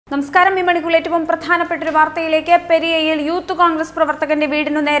നമസ്കാരം. ഈ മണിക്കൂറിൽ ഏറ്റവും പ്രധാനപ്പെട്ട ഒരു വാർത്തയിലേക്ക്. പെരിയയിൽ യൂത്ത് കോൺഗ്രസ് പ്രവർത്തകന്റെ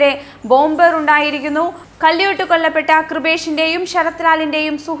വീടിനു നേരെ ബോംബർ ഉണ്ടായിരിക്കുന്നു. കല്ലിയോട്ട് കൊല്ലപ്പെട്ട കൃപേഷിന്റെയും ശരത്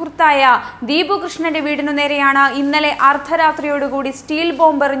ലാലിന്റെയും സുഹൃത്തായ ദീപു കൃഷ്ണന്റെ വീടിനു നേരെയാണ് ഇന്നലെ അർദ്ധരാത്രിയോടുകൂടി സ്റ്റീൽ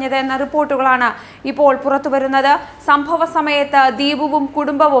ബോംബ് എറിഞ്ഞത് എന്ന റിപ്പോർട്ടുകളാണ് ഇപ്പോൾ പുറത്തുവരുന്നത്. സംഭവ സമയത്ത് ദീപുവും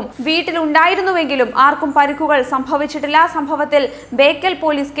കുടുംബവും വീട്ടിലുണ്ടായിരുന്നുവെങ്കിലും ആർക്കും പരിക്കുകൾ സംഭവിച്ചിട്ടില്ല. സംഭവത്തിൽ ബേക്കൽ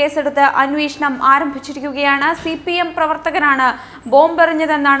പോലീസ് കേസെടുത്ത് അന്വേഷണം ആരംഭിച്ചിരിക്കുകയാണ്. CPM പ്രവർത്തകനാണ്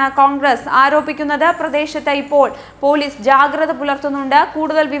ബോംബെറിഞ്ഞതെന്നാണ് കോൺഗ്രസ് ആരോപിക്കുന്നത്. പ്രദേശത്ത് ഇപ്പോൾ പോലീസ് ജാഗ്രത പുലർത്തുന്നുണ്ട്.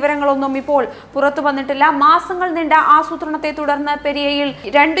 കൂടുതൽ വിവരങ്ങളൊന്നും ഇപ്പോൾ പുറത്തു വന്നിട്ടില്ല. മാസങ്ങൾ നീണ്ട ആസൂത്രണത്തെ തുടർന്ന് പെരിയയിൽ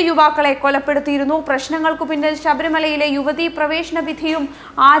 2 യുവാക്കളെ കൊലപ്പെടുത്തിയിരുന്നു. പ്രശ്നങ്ങൾക്കു പിന്നിൽ ശബരിമലയിലെ യുവതീ പ്രവേശന വിധിയും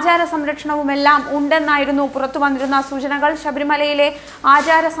ആചാര സംരക്ഷണവുമെല്ലാം ഉണ്ടെന്നായിരുന്നു പുറത്തു വന്നിരുന്ന സൂചനകൾ. ശബരിമലയിലെ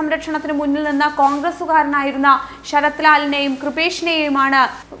ആചാര സംരക്ഷണത്തിന് മുന്നിൽ നിന്ന് കോൺഗ്രസുകാരനായിരുന്ന ശരത് ലാലിനെയും കൃപേഷിനെയുമാണ്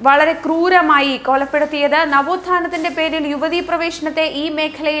വളരെ ക്രൂരമായി കൊലപ്പെടുത്തിയത്. നവോത്ഥാനത്തിന്റെ പേരിൽ യുവതീ പ്രവേശനത്തെ ഈ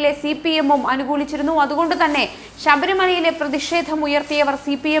മേഖലയിലെ CPM-ഉം അനുകൂലിച്ചിരുന്നു. അതുകൊണ്ട് തന്നെ ശബരിമലയിലെ പ്രതിഷേധം ഉയർത്തിയവർ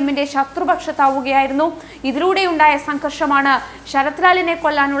CPM-ന്റെ ശത്രുപക്ഷത്താവുകയായിരുന്നു. ഇതിലൂടെയുണ്ടായ സംഘർഷമാണ് ശരത് ലാലിനെ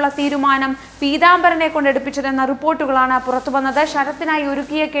കൊല്ലാനുള്ള തീരുമാനം പീതാംബരനെ കൊണ്ടെടുപ്പിച്ചതെന്ന റിപ്പോർട്ടുകളാണ് പുറത്തുവന്നത്. ശരത്തിനായി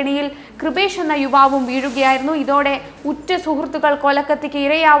ഒരുക്കിയ കെണിയിൽ കൃപേഷ് എന്ന യുവാവും വീഴുകയായിരുന്നു. ഇതോടെ ഉറ്റ സുഹൃത്തുക്കൾ കൊലക്കത്തിക്ക്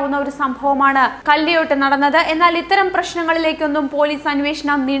ഇരയാവുന്ന ഒരു സംഭവമാണ് കല്ലിയോട്ട് നടന്നത്. എന്നാൽ ഇത്തരം പ്രശ്നങ്ങളിലേക്കൊന്നും പോലീസ്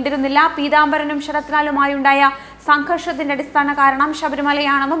അന്വേഷണം നീണ്ടിരുന്നില്ല. പീതാംബരനും ശരത് ലാലുമായുണ്ടായ സംഘർഷത്തിന്റെ അടിസ്ഥാന കാരണം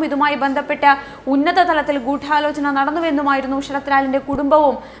ശബരിമലയാണെന്നും ഇതുമായി ബന്ധപ്പെട്ട് ഉന്നത തലത്തിൽ ഗൂഢാലോചന നടന്നുവെന്നുമായിരുന്നു ശരത് ലാലിന്റെ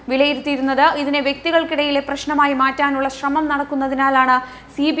കുടുംബവും വിലയിരുത്തിയിരുന്നത്. ഇതിനെ വ്യക്തികൾക്കിടയിലെ പ്രശ്നമായി മാറ്റാനുള്ള ശ്രമം നടക്കുന്നതിനാലാണ്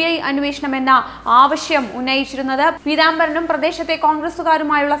CBI അന്വേഷണം എന്ന ആവശ്യം ഉന്നയിച്ചിരുന്നത്. പീതാംബരനും പ്രദേശത്തെ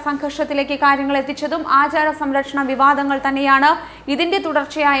കോൺഗ്രസുകാരുമായുള്ള സംഘർഷത്തിലേക്ക് കാര്യങ്ങൾ എത്തിച്ചതും ആചാര സംരക്ഷണ വിവാദങ്ങൾ തന്നെയാണ്. ഇതിന്റെ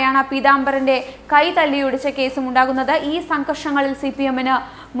തുടർച്ചയായാണ് പീതാംബരന്റെ കൈ തല്ലിയൊടിച്ച കേസും ഉണ്ടാകുന്നത്. ഈ സംഘർഷങ്ങളിൽ CPM-ന്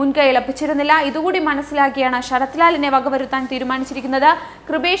മുൻകൈ ലഭിച്ചിരുന്നില്ല. ഇതുകൂടി മനസ്സിലാക്കിയാണ് ശരത് ലാലിനെ വകവരുത്താൻ തീരുമാനിച്ചിരിക്കുന്നത്.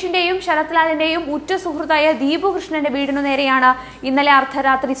 കൃപേഷിന്റെയും ശരത് ലാലിന്റെയും ഉറ്റ സുഹൃത്തായ ദീപു കൃഷ്ണന്റെ വീടിനു നേരെയാണ് ഇന്നലെ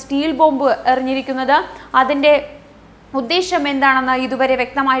അർദ്ധരാത്രി സ്റ്റീൽ ബോംബ് എറിഞ്ഞിരിക്കുന്നത്. അതിന്റെ ഉദ്ദേശം എന്താണെന്ന് ഇതുവരെ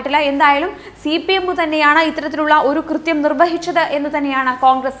വ്യക്തമായിട്ടില്ല. എന്തായാലും CPM തന്നെയാണ് ഇത്തരത്തിലുള്ള ഒരു കൃത്യം നിർവഹിച്ചത് എന്ന് തന്നെയാണ്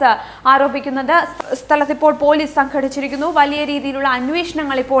കോൺഗ്രസ് ആരോപിക്കുന്നത്. സ്ഥലത്തിപ്പോൾ പോലീസ് സംഘടിച്ചിരിക്കുന്നു. വലിയ രീതിയിലുള്ള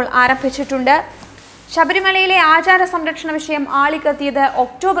അന്വേഷണങ്ങൾ ഇപ്പോൾ ആരംഭിച്ചിട്ടുണ്ട്. ശബരിമലയിലെ ആചാര സംരക്ഷണ വിഷയം ആളിക്കത്തിയത്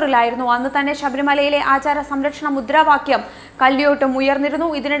ഒക്ടോബറിലായിരുന്നു. അന്ന് തന്നെ ശബരിമലയിലെ ആചാര സംരക്ഷണ മുദ്രാവാക്യം കല്ലിയോട്ടും ഉയർന്നിരുന്നു.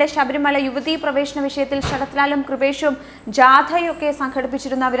 ഇതിനിടെ ശബരിമല യുവതീ പ്രവേശന വിഷയത്തിൽ ശരത് ലാലും കൃപേഷും ജാഥയൊക്കെ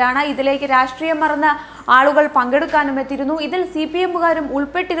സംഘടിപ്പിച്ചിരുന്നവരാണ്. ഇതിലേക്ക് രാഷ്ട്രീയം മറന്ന് ആളുകൾ പങ്കെടുക്കാനും എത്തിയിരുന്നു. ഇതിൽ CPM-കാരും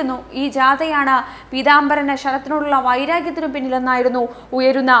ഉൾപ്പെട്ടിരുന്നു. ഈ ജാഥയാണ് പീതാംബരന് ശരത്തിനോടുള്ള വൈരാഗ്യത്തിനു പിന്നിലെന്നായിരുന്നു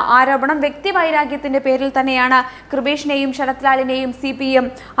ഉയരുന്ന ആരോപണം. വ്യക്തി വൈരാഗ്യത്തിന്റെ പേരിൽ തന്നെയാണ് കൃപേഷിനെയും ശരത് ലാലിനെയും CPM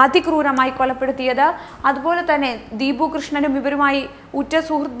അതിക്രൂരമായി കൊലപ്പെടുത്തിയത്. അതുപോലെ തന്നെ ദീപു കൃഷ്ണനും ഇവരുമായി ഉറ്റ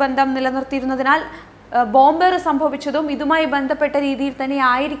സുഹൃത്ത് ബന്ധം നിലനിർത്തിയിരുന്നതിനാൽ ബോംബേറ് സംഭവിച്ചതും ഇതുമായി ബന്ധപ്പെട്ട രീതിയിൽ തന്നെ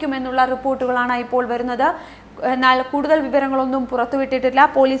ആയിരിക്കുമെന്നുള്ള റിപ്പോർട്ടുകളാണ് ഇപ്പോൾ വരുന്നത്. എന്നാൽ കൂടുതൽ വിവരങ്ങളൊന്നും പുറത്തുവിട്ടിട്ടില്ല.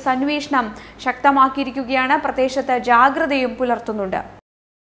 പോലീസ് അന്വേഷണം ശക്തമാക്കിയിരിക്കുകയാണ്. പ്രദേശത്ത് ജാഗ്രതയും പുലർത്തുന്നുണ്ട്.